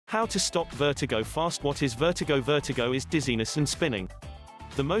How to stop vertigo fast. What is vertigo? Vertigo is dizziness and spinning.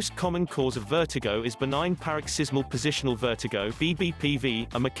 The most common cause of vertigo is benign paroxysmal positional vertigo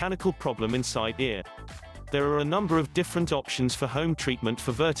 (BPPV), a mechanical problem inside ear. There are a number of different options for home treatment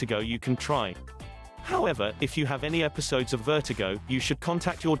for vertigo you can try. However, if you have any episodes of vertigo, you should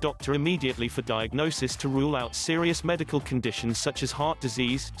contact your doctor immediately for diagnosis to rule out serious medical conditions such as heart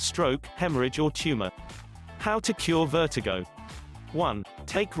disease, stroke, hemorrhage or tumor. How to cure vertigo? 1.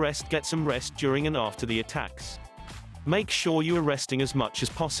 Take rest. Get some rest during and after the attacks. Make sure you are resting as much as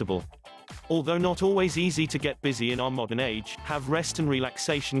possible. Although not always easy to get busy in our modern age, have rest and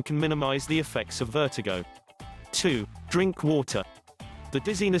relaxation can minimize the effects of vertigo. 2. Drink water. The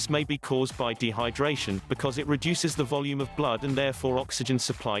dizziness may be caused by dehydration, because it reduces the volume of blood and therefore oxygen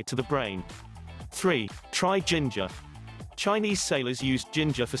supply to the brain. 3. Try ginger. Chinese sailors used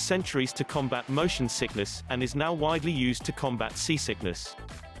ginger for centuries to combat motion sickness, and is now widely used to combat seasickness.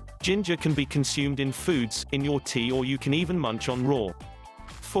 Ginger can be consumed in foods, in your tea, or you can even munch on raw.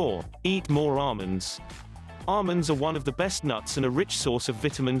 4. Eat more almonds. Almonds are one of the best nuts and a rich source of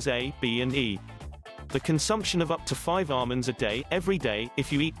vitamins A, B and E. The consumption of up to 5 almonds a day, every day,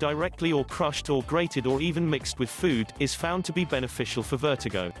 if you eat directly or crushed or grated or even mixed with food, is found to be beneficial for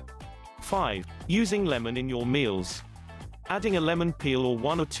vertigo. 5. Using lemon in your meals. Adding a lemon peel or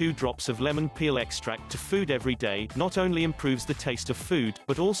 1 or 2 drops of lemon peel extract to food every day not only improves the taste of food,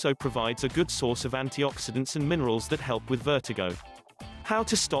 but also provides a good source of antioxidants and minerals that help with vertigo. How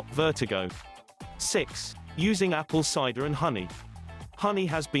to stop vertigo? 6. Using apple cider and honey. Honey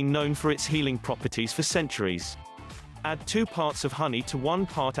has been known for its healing properties for centuries. Add 2 parts of honey to 1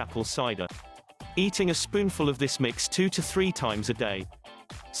 part apple cider. Eating a spoonful of this mix 2 to 3 times a day.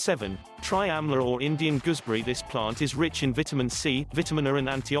 7. Try amla or Indian gooseberry. This plant is rich in vitamin C, vitamin A and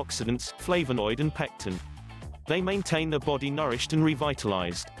antioxidants, flavonoid and pectin. They maintain the body nourished and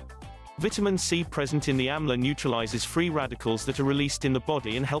revitalized. Vitamin C present in the amla neutralizes free radicals that are released in the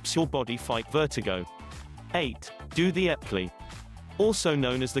body and helps your body fight vertigo. 8. Do the Epley. Also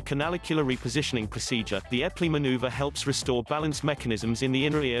known as the canalicular repositioning procedure, the Epley maneuver helps restore balance mechanisms in the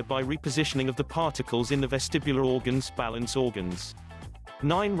inner ear by repositioning of the particles in the vestibular organs, balance organs.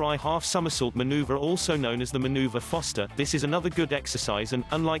 9. Right half somersault maneuver, also known as the maneuver Foster. This is another good exercise and,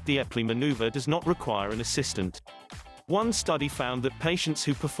 unlike the Epley maneuver, does not require an assistant. One study found that patients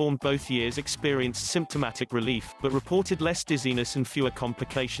who performed both years experienced symptomatic relief, but reported less dizziness and fewer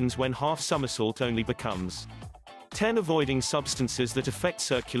complications when half somersault only becomes. 10. Avoiding substances that affect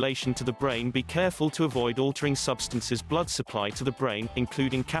circulation to the brain. Be careful to avoid altering substances' blood supply to the brain,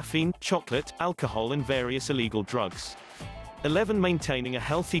 including caffeine, chocolate, alcohol and various illegal drugs. 11. Maintaining a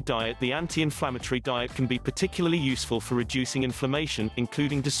healthy diet. The anti-inflammatory diet can be particularly useful for reducing inflammation,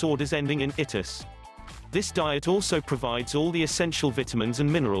 including disorders ending in itis. This diet also provides all the essential vitamins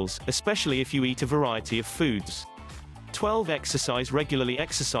and minerals, especially if you eat a variety of foods. 12. Exercise regularly.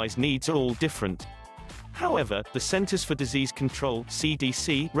 Exercise needs are all different. However, the Centers for Disease Control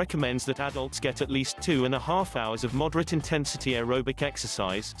 (CDC) recommends that adults get at least 2.5 hours of moderate-intensity aerobic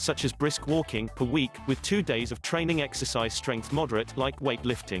exercise, such as brisk walking, per week, with 2 days of training exercise strength moderate, like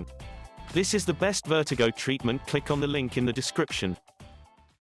weightlifting. This is the best vertigo treatment. Click on the link in the description.